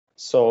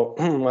So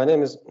my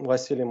name is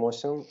Vasili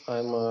Mosin.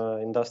 I'm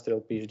an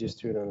industrial PhD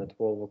student at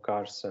Volvo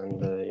Cars and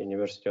the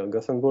University of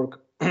Gothenburg.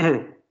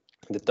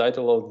 The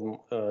title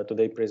of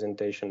today's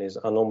presentation is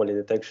Anomaly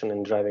Detection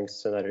in Driving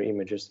Scenario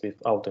Images with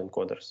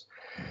Autoencoders.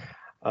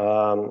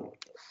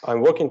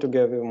 I'm working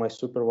together with my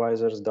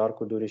supervisors,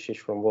 Darko Duricic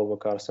from Volvo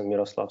Cars and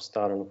Miroslav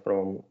Staran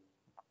from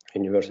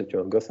University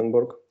of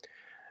Gothenburg.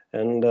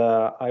 And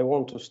I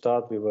want to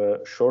start with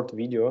a short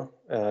video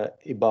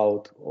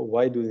about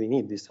why do we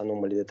need this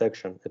anomaly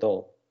detection at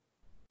all.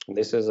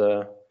 This is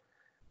a,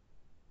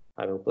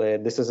 I will play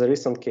it. This is a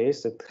recent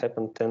case that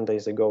happened 10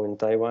 days ago in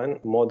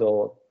Taiwan.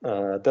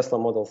 Tesla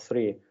Model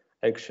 3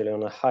 actually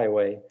on a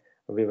highway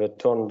with a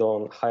turned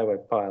on highway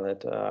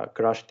pilot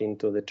crashed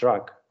into the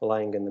truck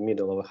lying in the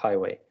middle of a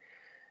highway.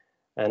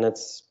 And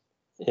it's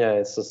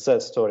a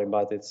sad story,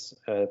 but it's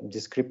a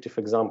descriptive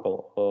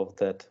example of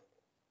that.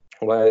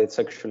 Why it's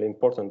actually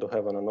important to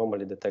have an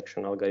anomaly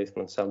detection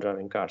algorithm in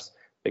self-driving cars,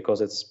 because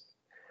it's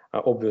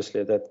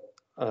obviously that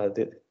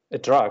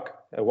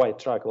a white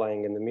truck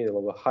lying in the middle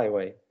of a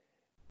highway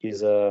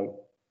is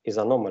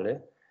anomaly,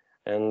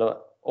 and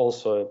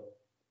also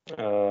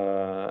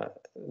the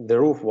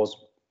roof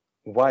was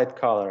white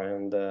color,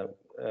 and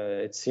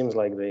it seems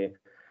like the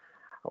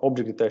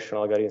object detection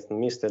algorithm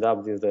mixed it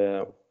up with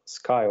the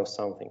sky or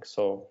something.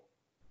 So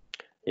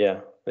yeah,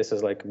 this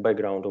is like a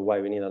background of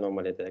why we need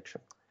anomaly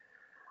detection.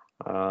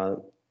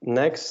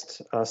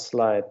 Next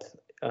slide,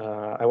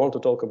 I want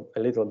to talk a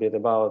little bit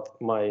about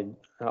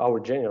our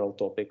general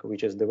topic,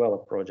 which is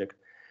develop project.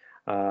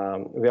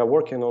 We are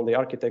working on the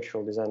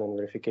architectural design and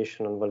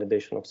verification and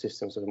validation of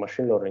systems with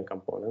machine learning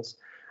components,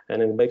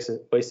 and it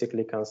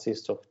basically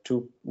consists of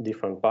two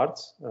different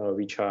parts,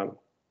 which are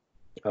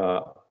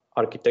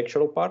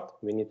architectural part.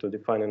 We need to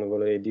define and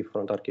evaluate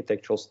different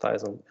architectural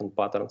styles and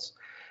patterns,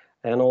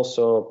 and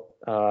also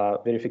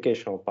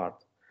verificational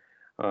part.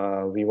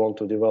 We want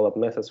to develop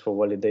methods for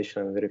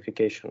validation and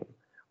verification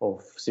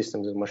of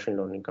systems with machine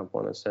learning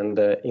components. And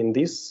in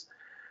this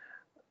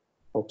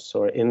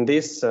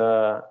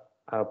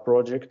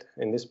project,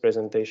 in this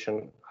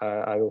presentation,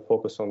 I will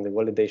focus on the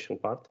validation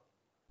part.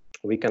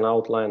 We can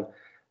outline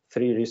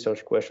 3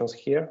 research questions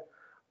here.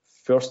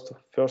 First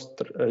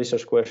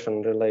research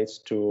question relates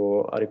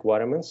to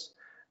requirements.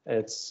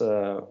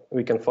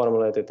 We can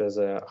formulate it as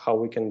how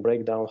we can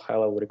break down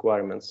high-level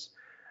requirements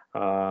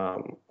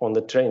on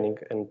the training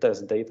and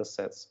test data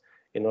sets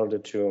in order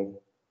to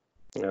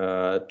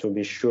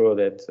be sure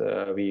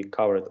that we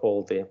covered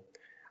all the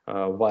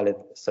valid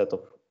set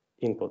of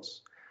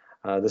inputs.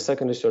 The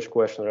second research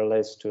question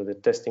relates to the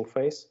testing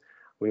phase.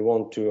 We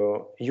want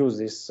to use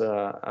this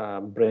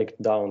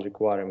breakdown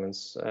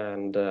requirements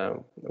and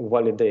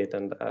validate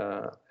and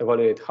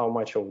evaluate how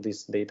much of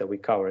this data we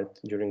covered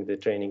during the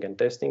training and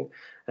testing.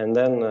 And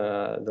then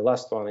the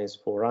last one is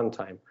for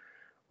runtime,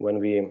 when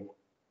we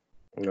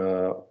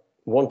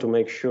want to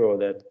make sure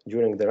that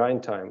during the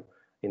runtime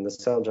in the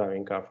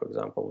self-driving car, for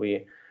example,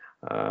 we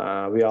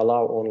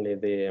allow only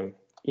the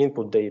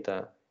input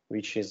data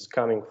which is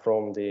coming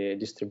from the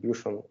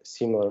distribution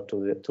similar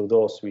to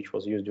those which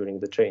was used during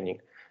the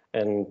training,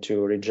 and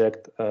to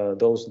reject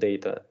those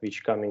data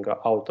which coming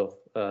out of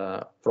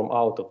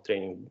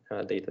training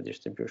data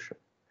distribution.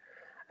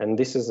 And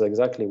this is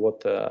exactly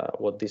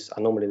what this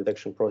anomaly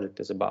detection project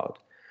is about.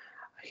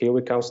 Here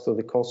we comes to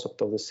the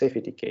concept of the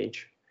safety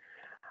cage.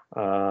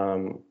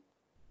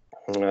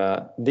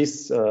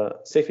 This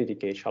safety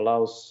cage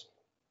allows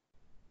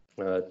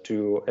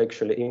to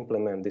actually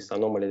implement this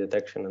anomaly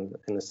detection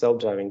in a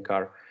self-driving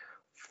car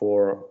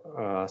for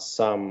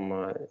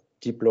some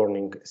deep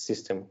learning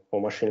system or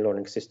machine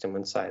learning system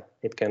inside.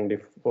 It can be,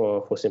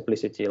 for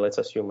simplicity, let's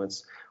assume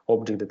it's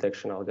object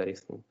detection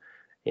algorithm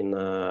in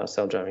a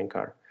self-driving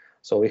car.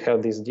 So we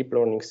have this deep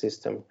learning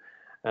system,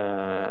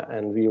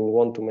 and we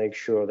want to make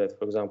sure that,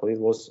 for example,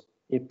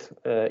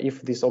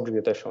 if this object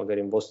detection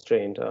algorithm was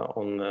trained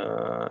on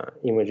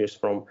images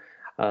from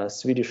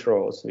Swedish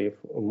roads with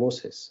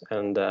mooses,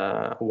 and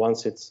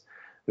once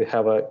we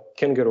have a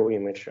kangaroo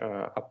image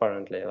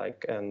apparently,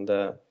 and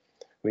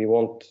we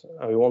want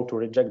to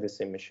reject this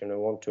image, and we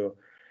want to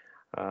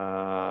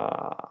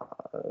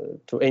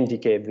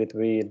indicate that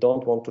we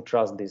don't want to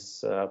trust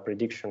this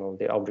prediction of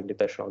the object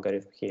detection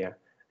algorithm here,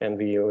 and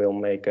we will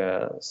make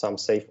some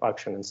safe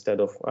action instead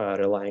of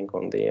relying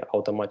on the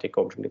automatic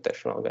object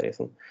detection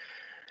algorithm.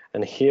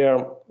 And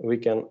here we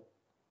can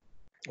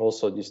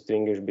also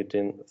distinguish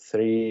between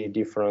 3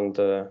 different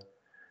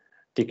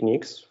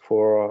techniques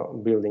for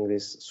building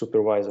this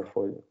supervisor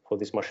for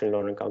this machine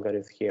learning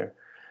algorithm here.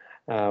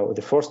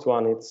 The first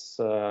one, it's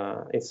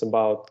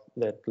about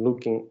that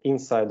looking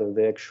inside of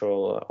the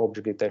actual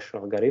object detection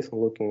algorithm,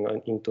 looking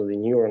into the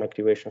neuron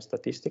activation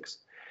statistics.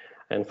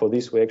 And for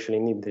this, we actually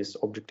need this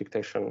object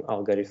detection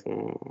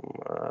algorithm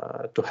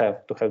to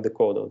have the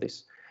code of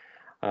this.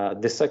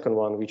 The second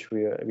one, which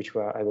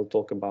I will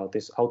talk about,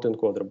 is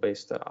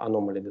autoencoder-based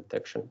anomaly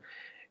detection.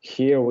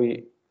 Here,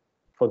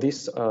 for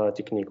this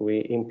technique, we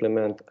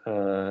implement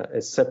a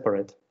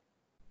separate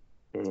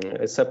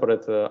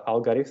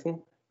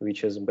algorithm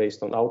which is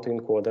based on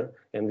autoencoder,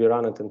 and we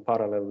run it in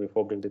parallel with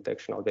object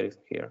detection algorithm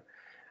here.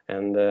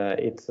 And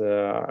it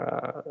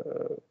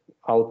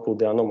output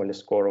the anomaly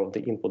score of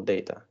the input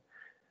data.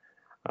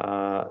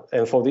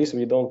 And for this,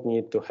 we don't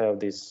need to have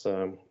this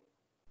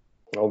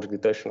object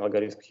detection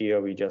algorithm here.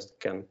 We just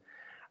can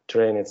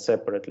train it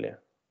separately,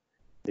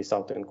 this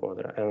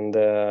autoencoder. And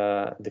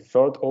the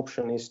third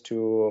option is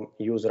to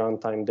use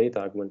runtime data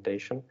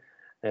augmentation,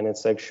 and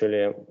it's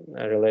actually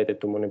related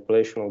to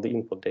manipulation of the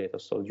input data.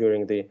 So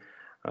during the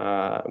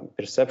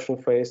perception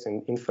phase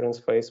and inference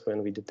phase,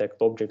 when we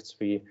detect objects,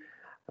 we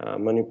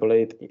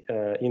manipulate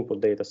input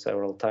data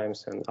several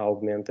times and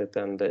augment it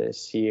and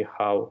see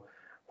how,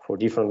 for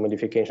different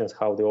modifications,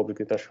 how the object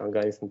detection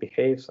algorithm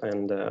behaves,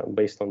 and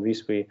based on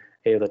this, we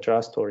either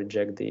trust or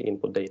reject the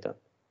input data.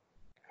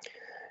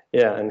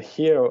 Yeah, and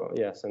here,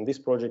 yes, in this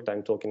project,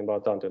 I'm talking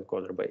about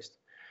autoencoder based.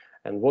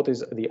 And what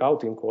is the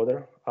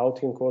autoencoder?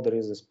 Autoencoder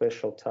is a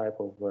special type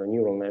of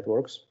neural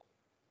networks.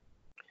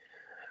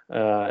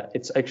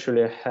 It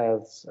actually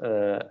has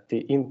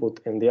the input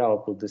and the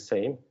output the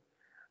same.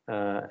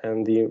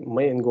 And the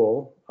main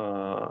goal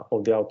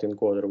of the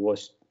autoencoder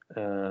was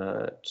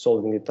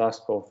solving the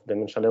task of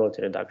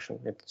dimensionality reduction.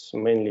 It's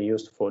mainly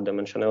used for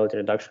dimensionality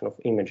reduction of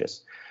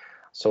images.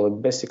 So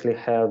it basically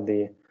had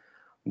the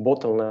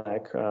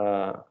bottleneck,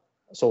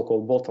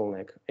 so-called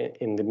bottleneck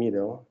in the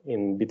middle,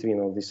 in between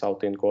of this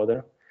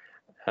autoencoder,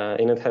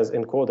 and it has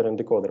encoder and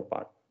decoder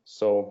part.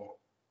 So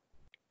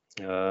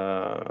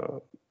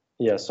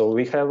yeah, so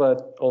we have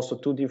also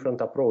two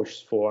different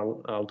approaches for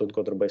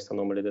autoencoder-based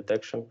anomaly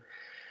detection.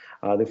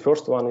 The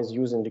first one is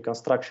using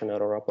reconstruction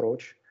error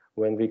approach,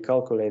 when we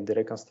calculate the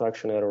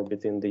reconstruction error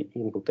between the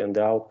input and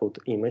the output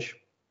image,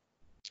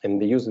 and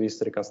we use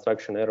this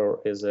reconstruction error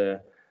as an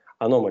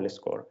anomaly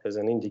score, as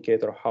an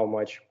indicator how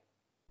much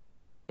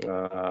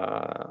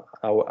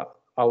our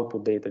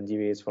output data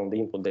deviates from the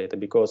input data,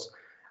 because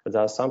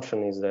the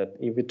assumption is that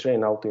if we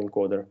train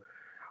autoencoder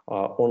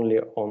only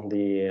on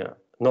the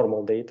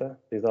normal data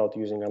without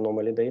using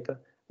anomaly data,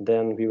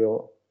 then we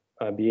will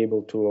be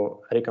able to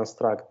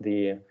reconstruct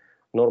the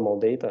normal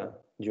data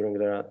during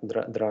the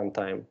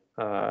runtime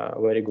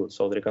very good.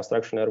 So the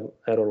reconstruction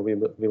error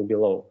will be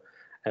low.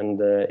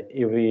 And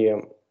if we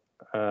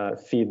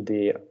feed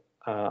the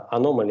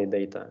anomaly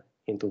data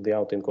into the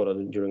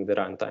autoencoder during the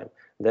runtime,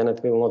 then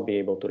it will not be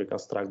able to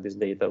reconstruct this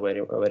data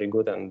very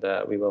good, and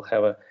we will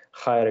have a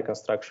high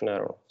reconstruction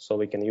error, so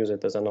we can use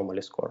it as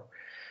anomaly score.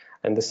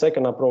 And the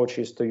second approach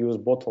is to use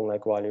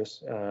bottleneck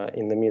values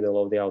in the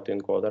middle of the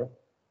autoencoder,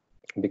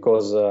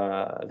 because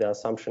the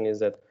assumption is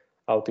that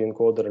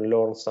autoencoder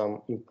learns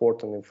some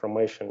important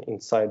information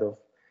inside of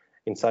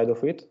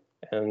it,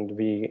 and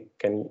we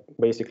can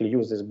basically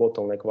use these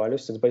bottleneck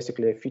values. It's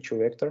basically a feature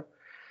vector,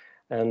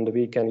 and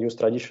we can use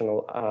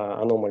traditional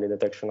anomaly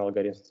detection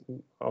algorithms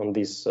on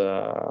these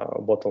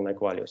bottleneck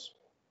values.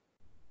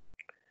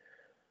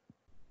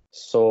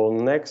 So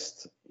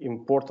next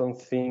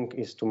important thing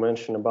is to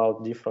mention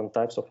about different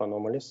types of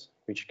anomalies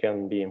which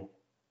can be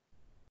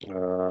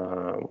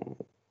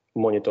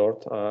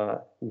monitored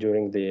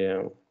during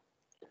the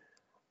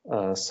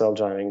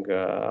self-driving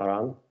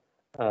run.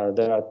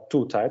 There are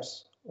two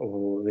types.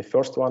 The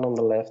first one on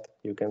the left,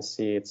 you can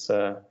see it's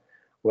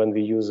when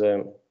we use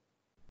a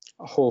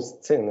whole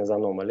scene as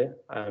anomaly,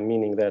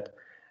 meaning that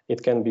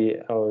it can be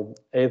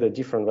either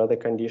different weather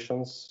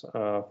conditions.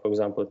 For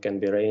example, it can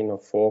be rain or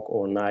fog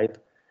or night.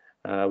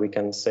 We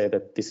can say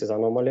that this is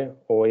anomaly,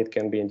 or it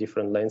can be a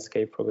different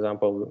landscape. For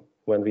example,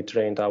 when we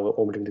trained our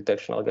object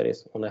detection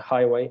algorithm on a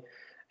highway,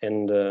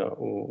 and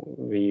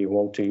we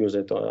want to use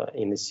it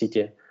in a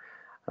city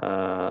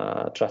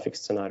traffic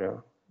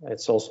scenario,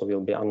 it also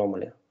will be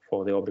anomaly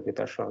for the object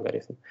detection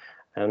algorithm.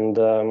 And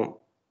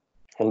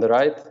on the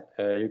right,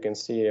 you can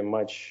see a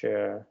much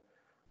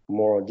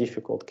more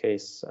difficult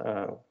case,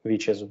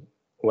 which is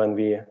when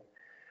we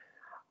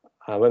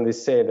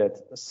say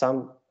that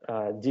some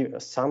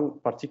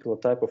particular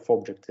type of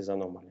object is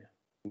anomaly,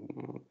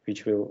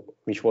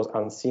 which was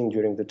unseen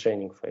during the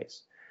training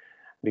phase.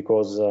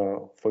 Because,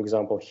 for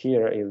example,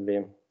 here if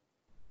the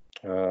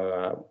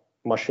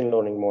machine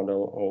learning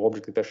model or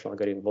object detection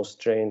algorithm was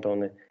trained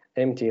on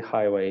empty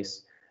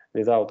highways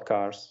without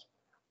cars,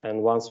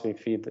 and once we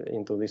feed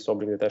into this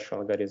object detection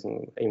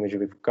algorithm image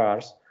with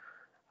cars,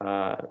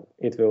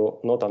 it will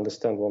not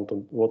understand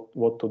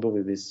what to do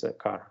with this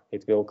car.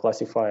 It will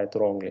classify it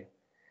wrongly.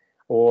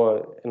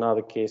 Or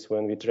another case,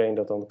 when we trained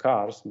it on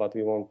cars, but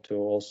we want to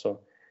also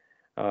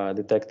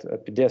detect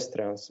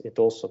pedestrians,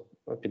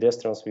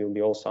 pedestrians will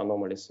be also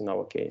anomalies in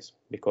our case,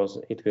 because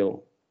it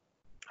will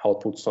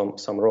output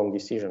some wrong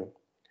decision,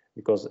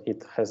 because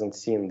it hasn't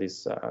seen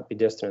these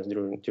pedestrians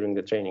during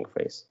the training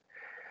phase.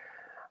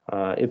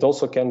 It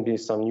also can be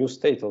some new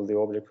state of the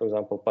object, for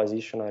example,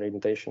 position,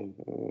 orientation.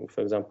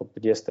 For example,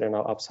 pedestrian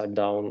upside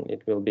down,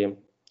 it will be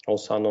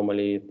also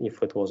anomaly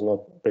if it was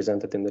not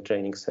presented in the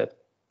training set.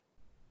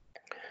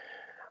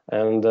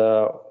 And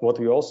what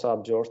we also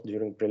observed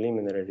during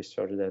preliminary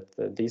research, that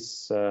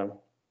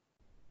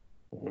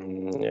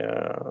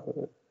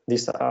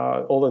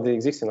all of the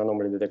existing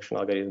anomaly detection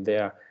algorithms, they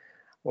are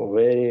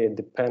very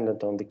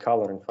dependent on the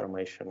color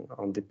information,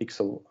 on the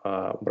pixel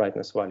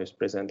brightness values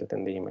presented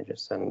in the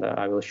images, and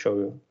I will show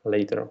you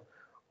later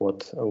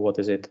what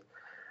is it.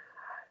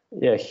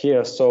 Yeah,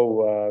 here.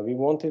 So we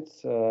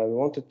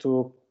wanted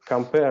to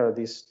compare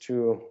these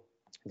two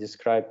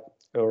described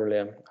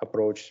earlier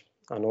approach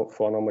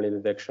for anomaly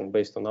detection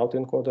based on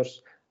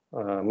autoencoders,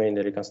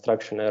 mainly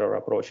reconstruction error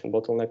approach and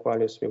bottleneck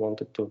values. We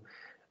wanted to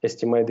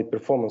estimate the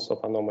performance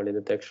of anomaly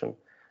detection,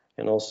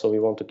 and also we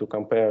wanted to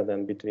compare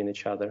them between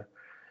each other.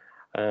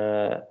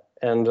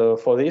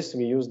 For this,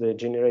 we use the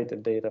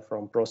generated data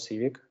from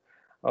ProCivic.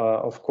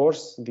 Of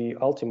course, the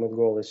ultimate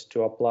goal is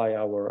to apply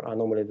our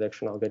anomaly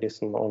detection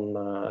algorithm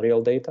on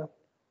real data.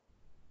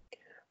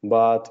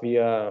 But we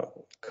are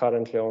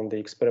currently on the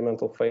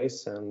experimental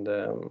phase, and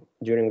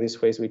during this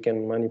phase, we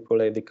can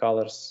manipulate the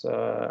colors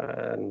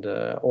and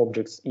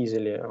objects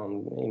easily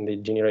in the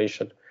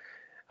generation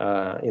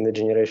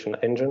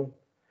engine.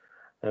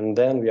 And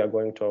then we are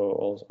going to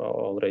also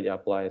already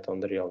apply it on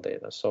the real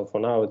data. So for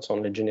now, it's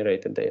only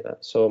generated data.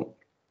 So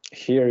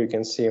here you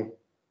can see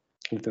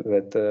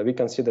that we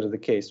consider the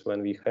case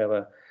when we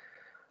have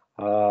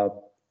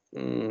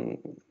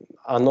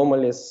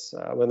anomalies,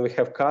 when we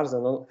have cars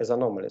as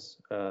anomalies.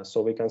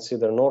 So we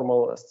consider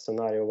normal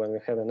scenario when we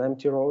have an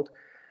empty road,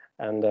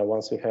 and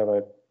once we have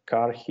a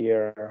car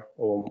here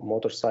or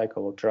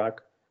motorcycle or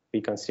truck,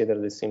 we consider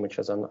this image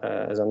as an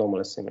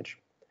anomalous image.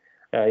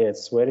 Yeah,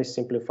 it's very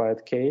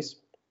simplified case,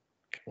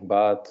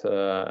 but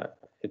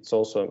it's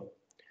also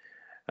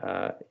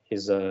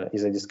is a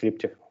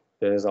descriptive.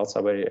 The results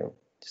are very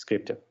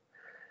descriptive,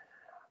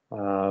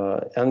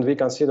 and we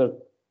consider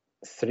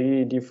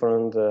three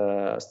different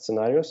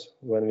scenarios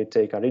when we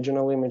take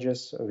original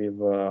images with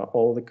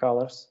all the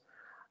colors.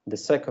 The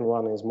second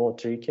one is more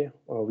tricky.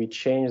 We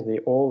change the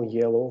all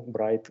yellow,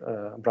 bright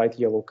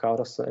yellow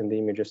colors in the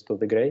images to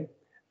the gray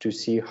to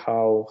see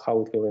how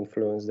it will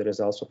influence the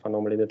results of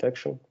anomaly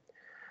detection.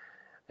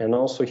 And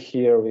also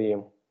here we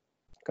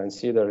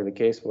consider the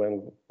case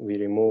when we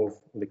remove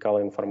the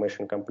color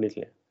information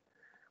completely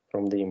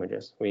from the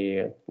images.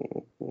 We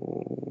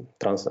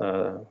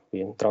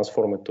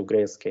transform it to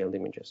grayscale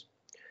images.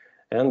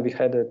 And we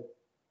had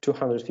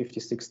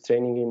 256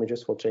 training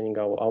images for training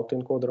our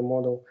autoencoder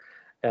model,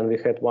 and we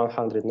had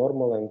 100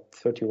 normal and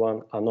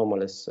 31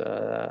 anomalous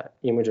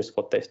images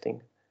for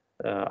testing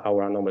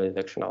our anomaly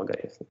detection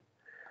algorithm.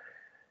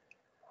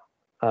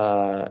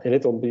 A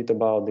little bit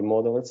about the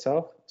model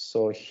itself.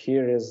 So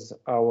here is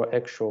our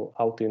actual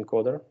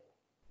autoencoder.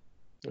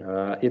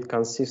 It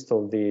consists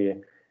of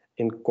the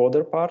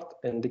encoder part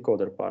and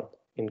decoder part.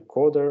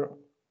 Encoder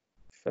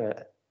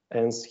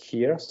ends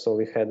here, so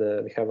we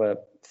have a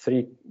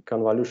 3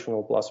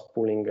 convolutional plus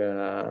pooling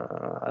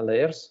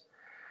layers,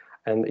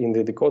 and in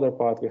the decoder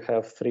part we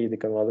have 3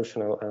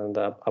 deconvolutional and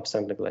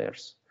upsampling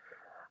layers.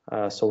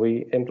 So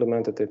we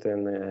implemented it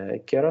in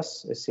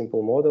Keras, a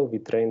simple model. We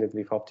trained it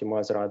with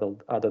optimizer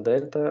ADA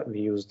delta. We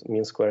used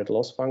mean squared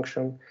loss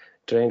function,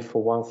 trained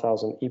for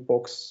 1000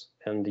 epochs,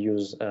 and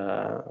use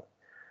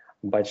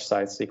batch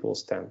size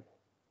equals 10.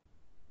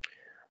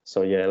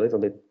 So yeah, a little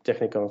bit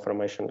technical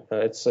information.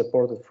 It's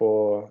supported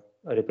for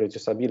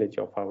reproducibility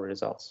of our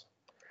results.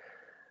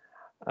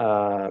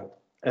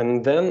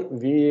 And then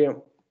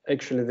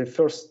actually the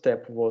first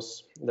step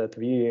was that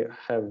we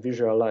have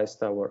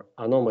visualized our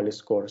anomaly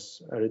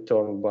scores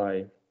returned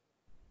by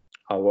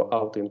our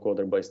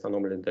autoencoder based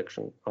anomaly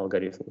detection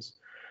algorithms.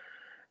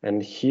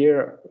 And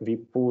here we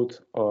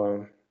put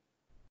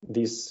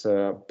these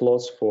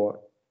plots for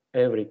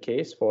every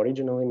case, for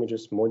original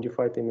images,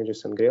 modified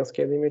images, and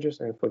grayscale images,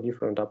 and for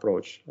different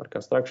approach,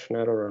 reconstruction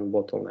error and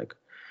bottleneck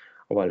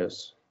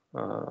values,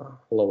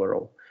 lower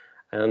row.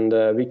 And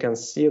we can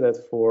see that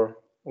for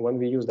when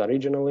we used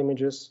original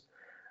images,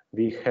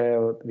 we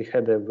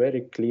had a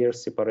very clear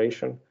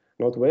separation.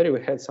 Not very,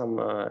 we had some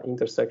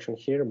intersection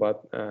here,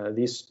 but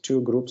these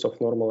two groups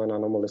of normal and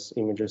anomalous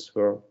images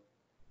were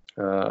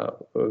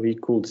we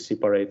could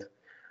separate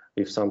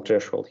with some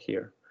threshold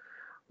here.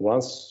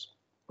 Once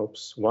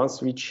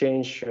we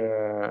change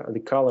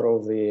the color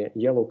of the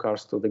yellow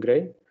cars to the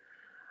gray,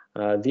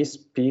 this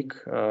peak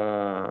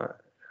was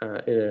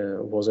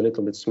a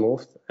little bit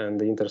smooth, and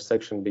the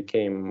intersection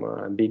became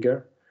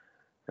bigger.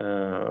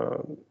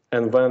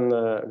 And when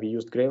we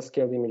used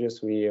grayscale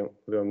images, we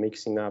were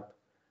mixing up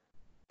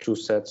two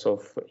sets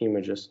of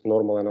images,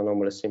 normal and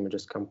anomalous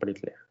images,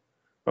 completely,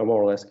 or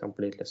more or less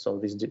completely. So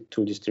these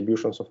two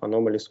distributions of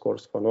anomaly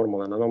scores for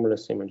normal and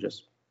anomalous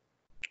images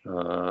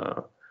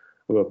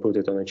were put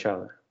it on each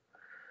other.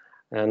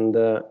 And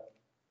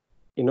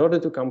in order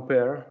to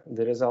compare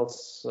the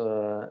results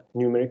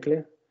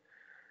numerically,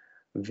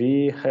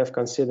 we have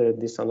considered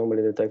this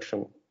anomaly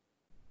detection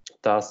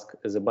task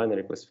as a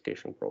binary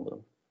classification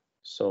problem.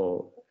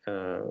 So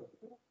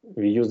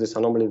we use this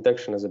anomaly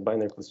detection as a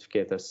binary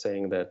classificator,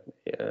 saying that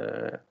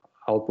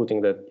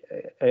outputting that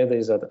either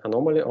is an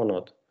anomaly or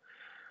not.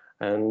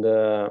 And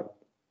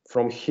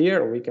from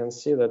here, we can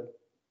see that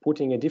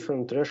putting a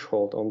different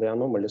threshold on the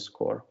anomaly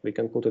score, we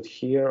can put it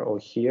here or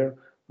here.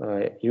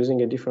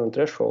 Using a different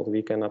threshold,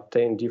 we can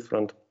obtain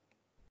different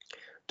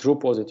true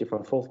positive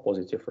and false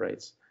positive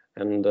rates.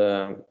 And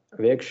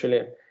we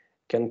actually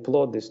can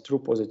plot these true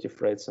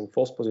positive rates and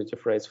false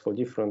positive rates for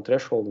different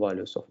threshold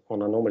values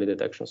on anomaly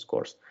detection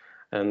scores.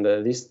 And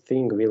this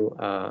thing will,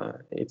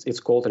 it's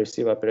called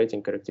receive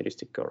operating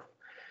characteristic curve.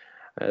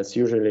 It's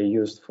usually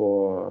used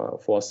for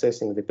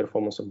assessing the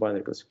performance of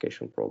binary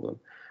classification problem.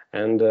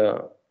 And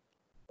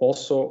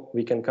also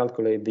we can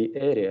calculate the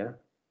area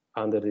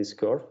under this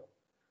curve,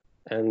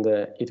 and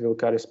it will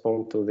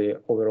correspond to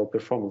the overall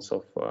performance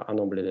of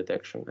anomaly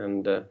detection.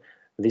 And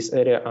this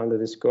area under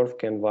this curve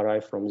can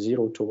vary from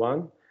 0 to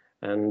 1,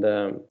 and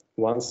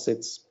once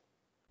it's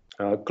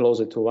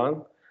closer to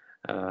 1,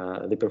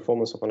 the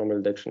performance of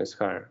anomaly detection is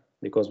higher,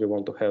 because we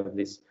want to have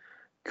this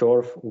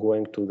curve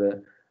going to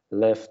the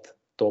left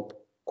top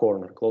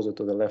corner, closer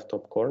to the left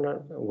top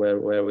corner,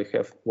 where we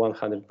have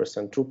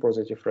 100% true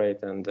positive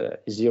rate and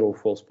 0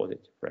 false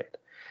positive rate.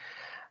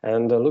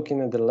 And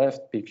looking at the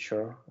left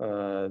picture,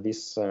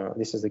 this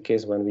is the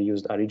case when we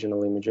used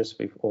original images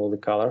with all the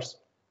colors.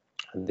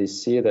 And they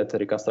see that the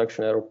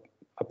reconstruction error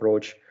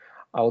approach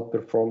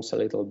outperforms a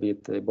little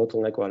bit the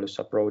bottleneck values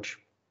approach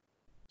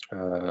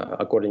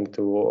according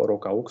to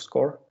Roca-Hooke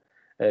score,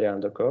 area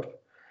under curve.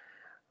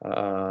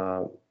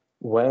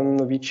 When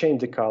we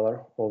change the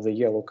color of the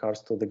yellow cars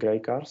to the gray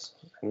cars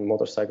and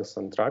motorcycles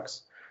and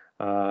trucks,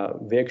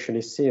 we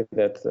actually see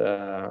that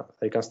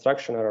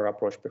reconstruction error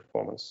approach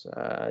performance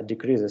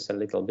decreases a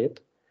little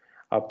bit,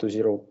 up to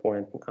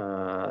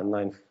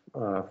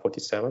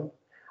 0.947,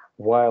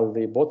 while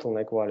the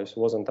bottleneck values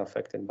wasn't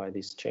affected by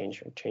this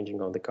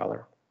changing of the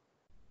color.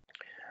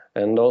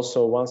 And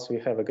also, once we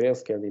have a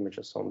grayscale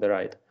images on the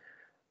right,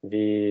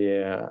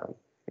 we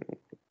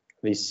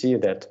see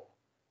that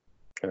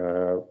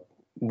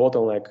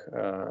bottleneck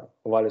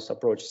values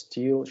approach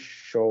still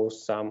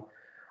shows some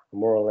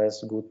more or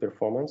less good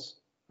performance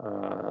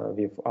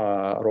with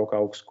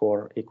Roca-Hooke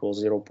score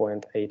equals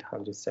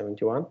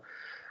 0.871,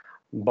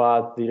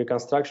 but the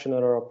reconstruction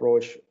error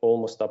approach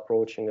almost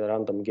approaching a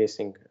random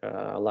guessing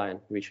line,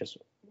 which is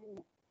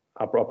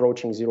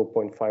approaching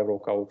 0.5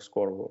 Roca-Hooke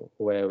score,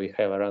 where we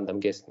have a random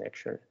guessing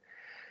actually.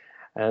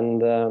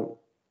 And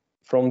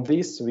from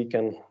this we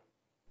can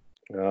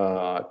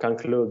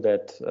conclude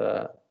that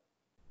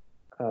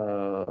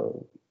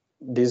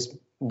this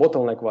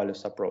bottleneck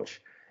values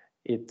approach,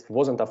 it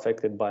wasn't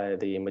affected by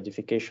the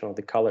modification of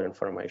the color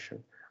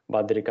information,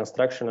 but the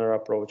reconstruction error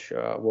approach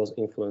was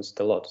influenced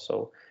a lot.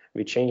 So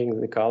we're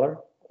changing the color,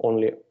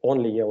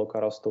 only yellow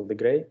colors to the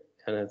gray,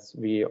 and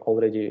we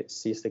already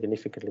see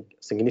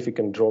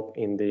significant drop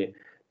in the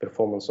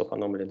performance of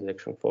anomaly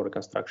detection for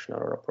reconstruction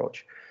error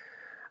approach.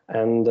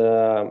 And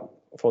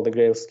for the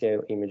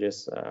grayscale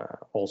images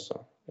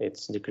also,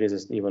 it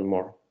decreases even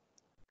more.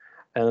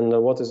 And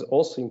what is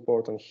also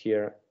important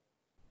here,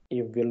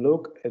 if we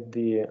look at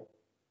the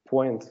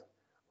point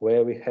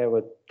where we have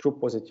a true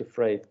positive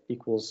rate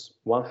equals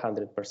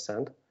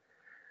 100%,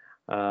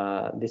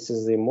 this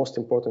is the most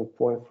important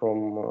point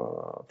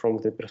from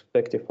the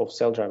perspective of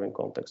self-driving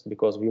context,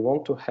 because we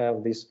want to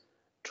have this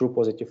true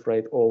positive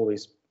rate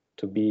always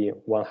to be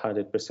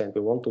 100%.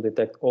 We want to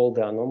detect all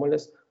the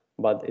anomalies,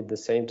 but at the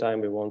same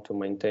time we want to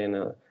maintain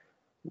a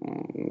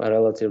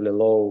relatively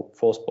low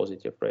false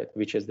positive rate,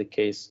 which is the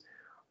case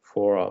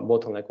for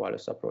bottleneck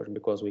values approach,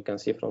 because we can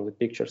see from the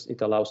pictures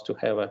it allows to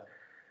have a,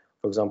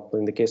 for example,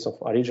 in the case of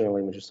original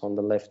images on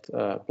the left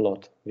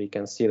plot, we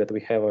can see that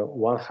we have a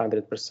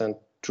 100%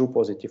 true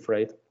positive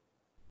rate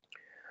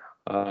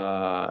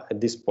at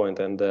this point,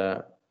 and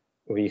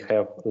we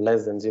have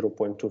less than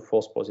 0.2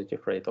 false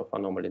positive rate of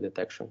anomaly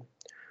detection.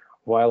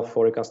 While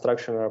for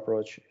reconstruction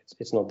approach,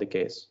 it's not the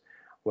case.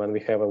 When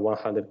we have a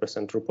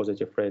 100% true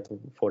positive rate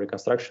for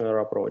reconstruction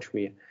approach,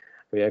 we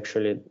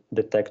actually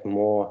detect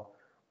more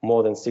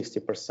than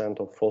 60%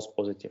 of false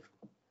positive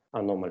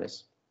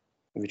anomalies,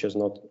 which is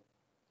not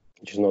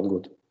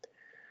good.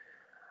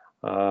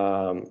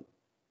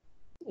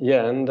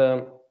 Yeah, and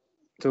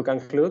to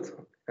conclude,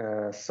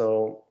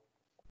 so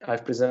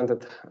I've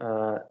presented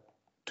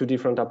two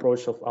different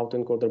approaches of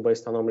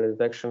autoencoder-based anomaly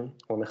detection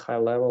on a high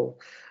level.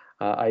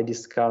 I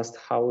discussed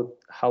how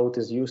it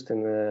is used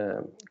in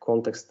the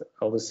context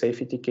of a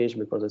safety case,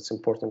 because it's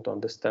important to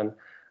understand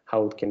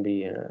how it can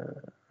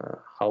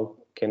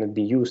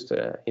be used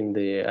in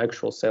the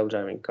actual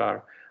self-driving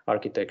car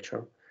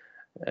architecture,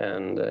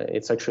 and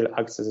it actually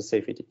acts as a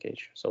safety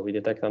case. So we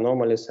detect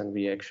anomalies and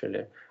we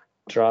actually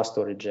trust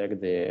or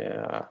reject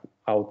the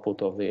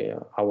output of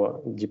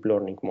our deep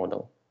learning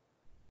model.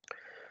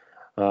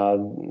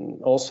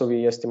 Also,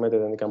 we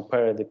estimated and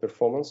compared the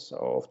performance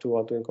of two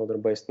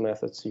autoencoder-based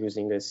methods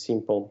using a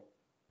simple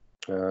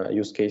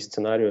use case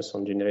scenarios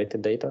on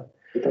generated data.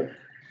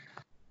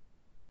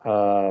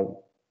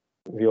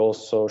 We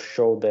also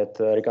showed that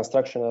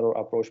reconstruction error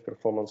approach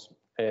performance,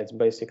 it's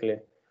basically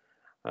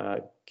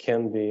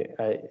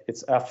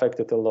it's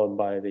affected a lot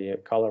by the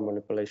color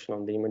manipulation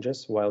on the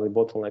images, while the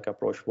bottleneck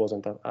approach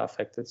wasn't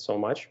affected so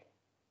much,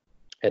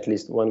 at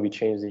least when we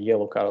change the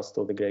yellow colors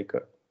to the gray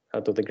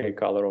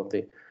color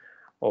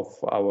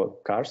of our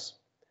cars.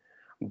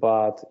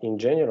 But in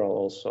general,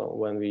 also,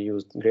 when we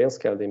used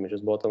grayscale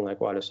images, bottleneck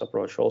values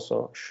approach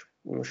also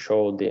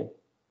showed the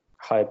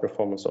high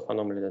performance of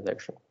anomaly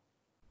detection.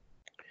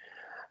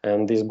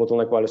 And this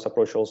bottleneck values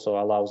approach also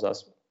allows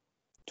us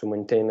to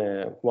maintain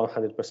a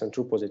 100%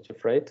 true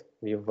positive rate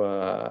with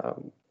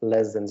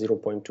less than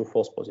 0.2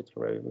 false positive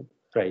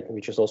rate,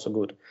 which is also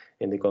good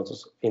in the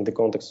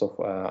context of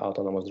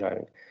autonomous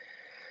driving.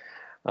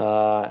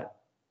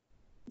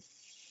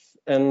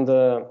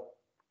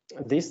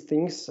 These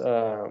things,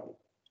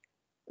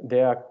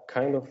 they are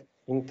kind of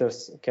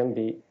can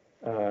be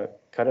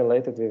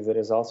correlated with the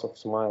results of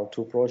SMILE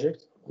 2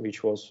 project,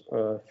 which was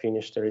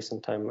finished a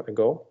recent time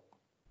ago.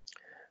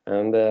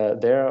 And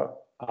their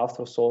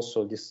authors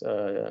also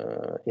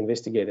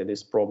investigated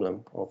this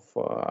problem of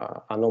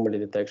anomaly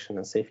detection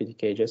and safety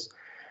cages,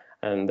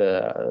 and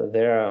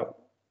they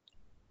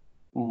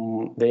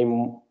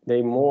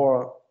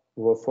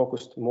were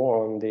focused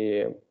more on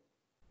the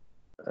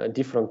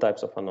different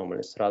types of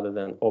anomalies rather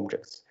than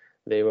objects.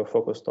 They were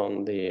focused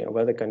on the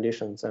weather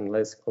conditions and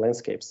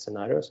landscape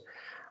scenarios,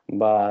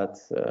 but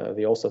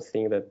we also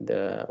think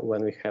that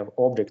when we have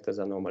objects as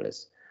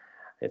anomalies,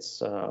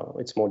 it's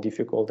more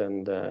difficult,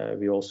 and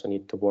we also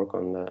need to work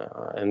on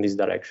in this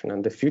direction.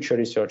 And the future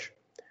research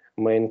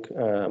may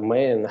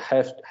and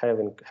have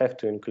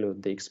to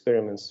include the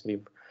experiments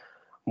with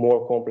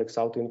more complex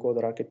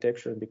autoencoder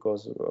architecture,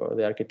 because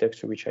the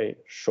architecture which I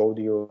showed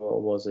you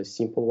was a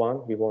simple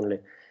one with only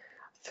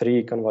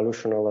 3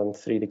 convolutional and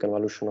 3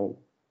 deconvolutional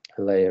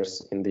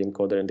layers in the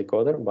encoder and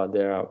decoder, but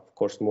there are of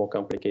course more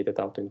complicated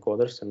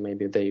autoencoders, and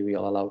maybe they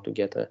will allow to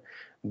get a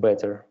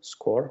better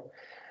score.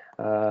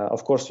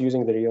 Of course,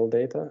 using the real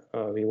data,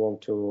 we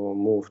want to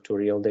move to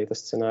real data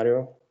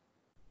scenario,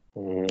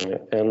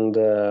 and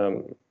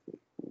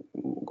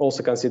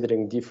also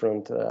considering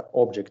different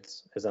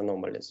objects as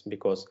anomalies,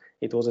 because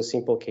it was a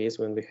simple case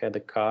when we had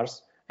the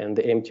cars and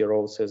the empty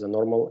roads as a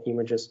normal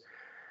images,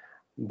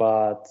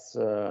 but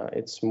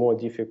it's more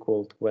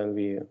difficult when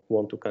we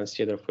want to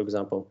consider, for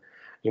example,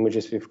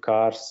 images with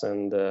cars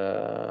and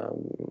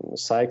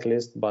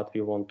cyclists, but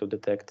we want to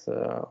detect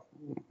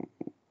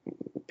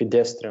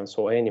pedestrians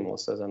or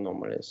animals as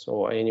anomalies,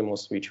 or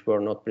animals which were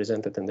not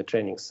presented in the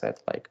training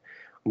set, like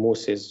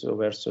mooses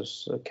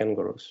versus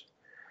kangaroos.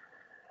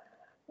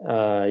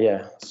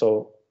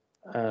 So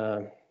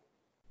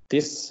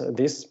this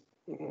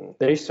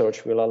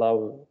research will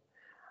allow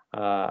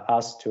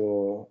us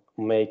to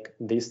make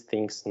these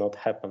things not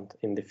happen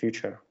in the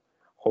future,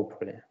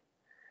 hopefully.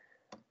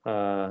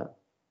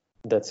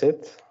 That's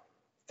it.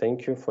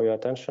 Thank you for your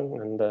attention,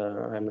 and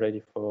I'm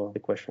ready for the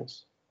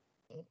questions.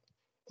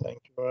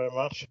 Thank you very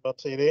much,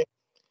 Vasili.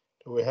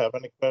 Do we have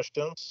any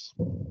questions?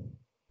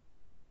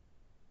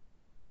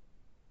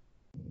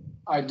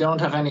 I don't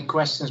have any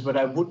questions, but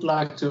I would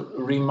like to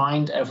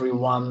remind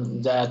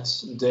everyone that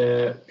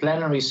the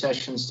plenary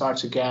session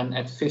starts again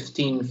at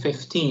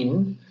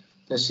 15:15.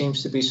 There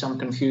seems to be some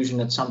confusion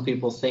that some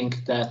people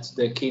think that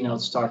the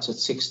keynote starts at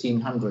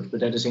 1600, but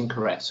that is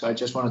incorrect. So I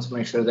just wanted to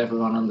make sure that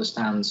everyone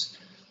understands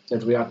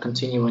that we are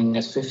continuing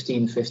at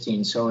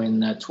 15:15, so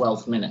in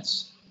 12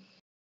 minutes.